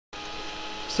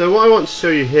So what I want to show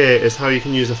you here is how you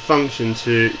can use a function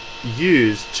to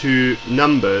use two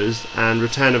numbers and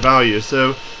return a value.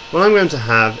 So what I'm going to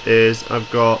have is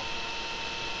I've got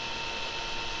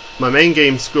my main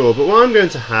game score, but what I'm going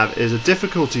to have is a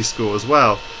difficulty score as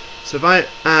well. So if I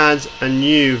add a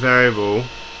new variable,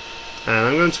 and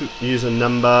I'm going to use a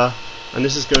number, and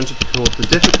this is going to be called the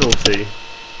difficulty.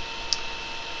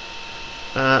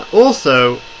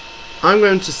 Also, I'm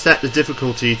going to set the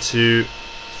difficulty to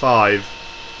 5.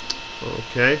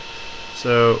 Okay,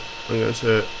 so I'm going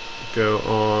to go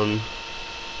on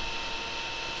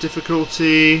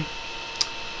difficulty.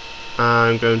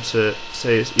 I'm going to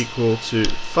say it's equal to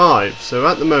 5. So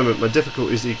at the moment my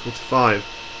difficulty is equal to 5.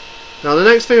 Now the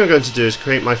next thing I'm going to do is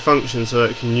create my function so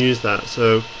that I can use that.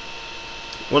 So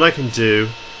what I can do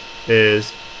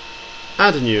is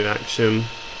add a new action,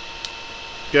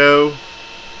 go,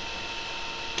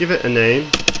 give it a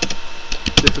name,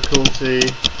 difficulty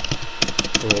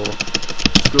or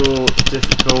score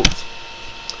difficult.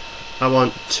 I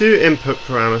want 2 input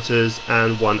parameters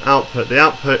and 1 output. The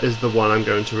output is the one I'm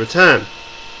going to return.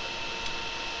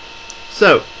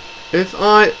 So if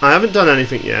I haven't done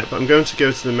anything yet, but I'm going to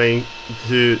go to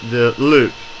the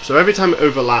loop. So every time it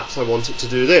overlaps I want it to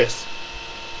do this.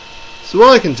 So what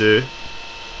I can do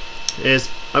is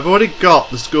I've already got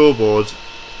the scoreboard.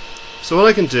 So what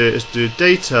I can do is do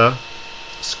data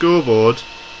scoreboard,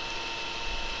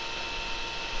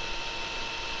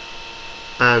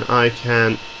 and I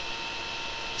can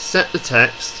set the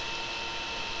text.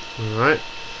 Alright,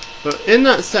 but in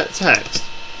that set text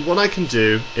what I can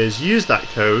do is use that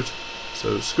code.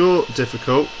 So score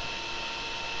difficult,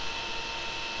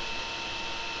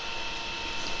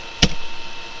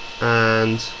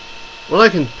 and what I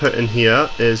can put in here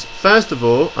is, first of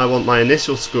all, I want my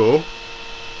initial score.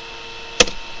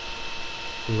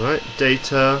 Alright,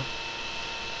 data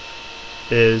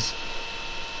is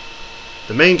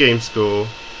the main game score,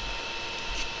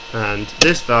 and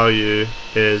this value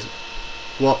is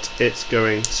what it's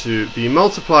going to be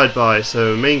multiplied by.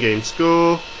 So main game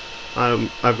score,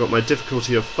 I've got my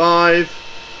difficulty of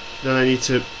 5, then I need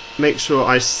to make sure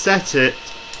I set it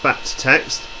back to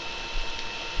text.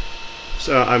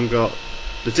 So I've got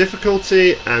the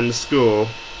difficulty and the score.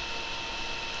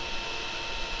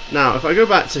 Now if I go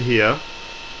back to here,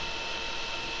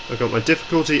 I've got my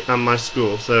difficulty and my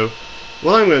score. So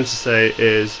what I'm going to say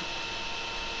is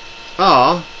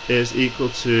R is equal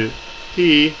to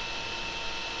P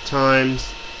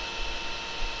times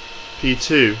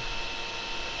P2.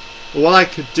 Well, what I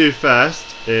could do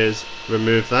first is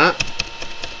remove that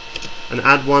and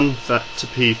add 1 to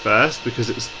P first, because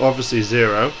it's obviously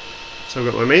 0. So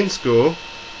I've got my main score,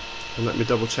 and let me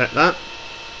double check that.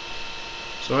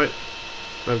 Sorry,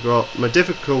 I've got my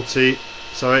difficulty,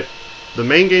 sorry, the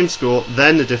main game score,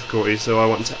 then the difficulty. So I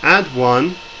want to add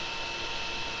 1.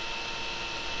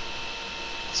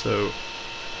 So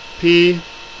P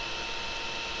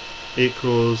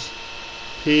equals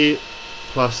P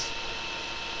plus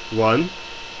 1.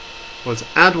 I want to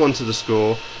add 1 to the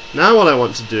score. Now what I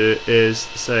want to do is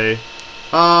say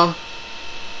R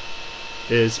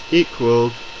is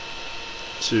equal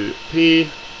to P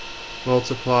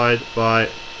multiplied by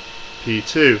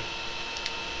P2.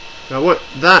 Now what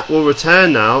that will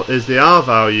return now is the R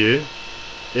value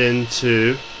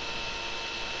into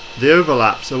the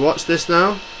overlap. So watch this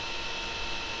now.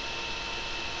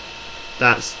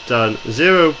 That's done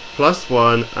 0 plus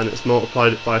 1, and it's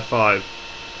multiplied it by 5.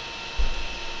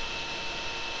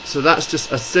 So that's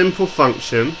just a simple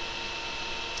function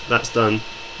that's done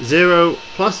 0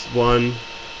 plus 1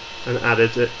 and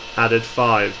added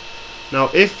 5. Now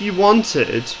if you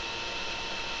wanted,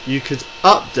 you could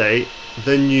update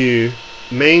the new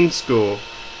main score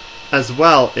as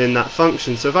well in that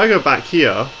function. So if I go back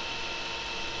here,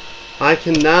 I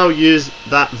can now use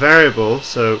that variable,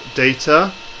 so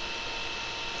data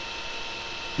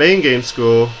main game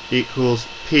score equals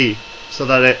P, so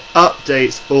that it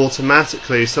updates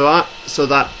automatically, so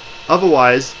that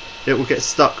otherwise it will get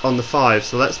stuck on the 5.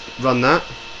 So let's run that.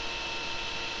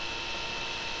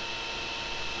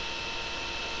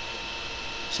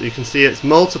 So you can see it's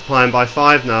multiplying by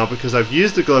 5 now, because I've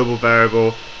used the global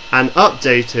variable and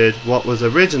updated what was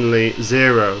originally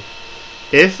 0.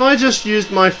 If I just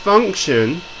used my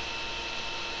function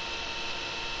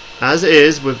as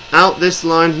is without this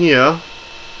line here,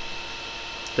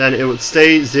 then it would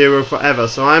stay 0 forever.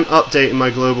 So I'm updating my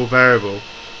global variable.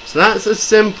 So that's a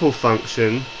simple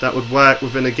function that would work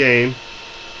within a game,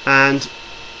 and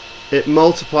it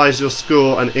multiplies your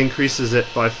score and increases it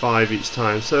by 5 each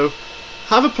time. So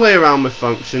have a play around with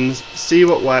functions, see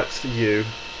what works for you.